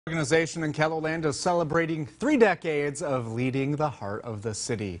Organization in Keloland is celebrating 3 decades of leading the heart of the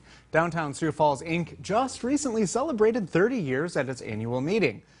city. Downtown Sioux Falls Inc. just recently celebrated 30 years at its annual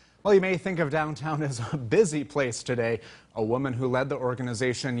meeting. While you may think of downtown as a busy place today, a woman who led the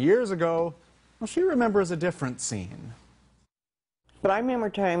organization years ago, well, she remembers a different scene. But I remember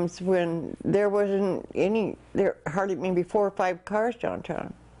times when there wasn't hardly maybe 4 or 5 cars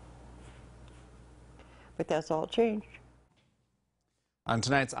downtown. But that's all changed. On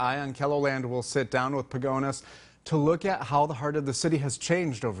tonight's Eye on Keloland, we'll sit down with Pagonis to look at how the heart of the city has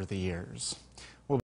changed over the years.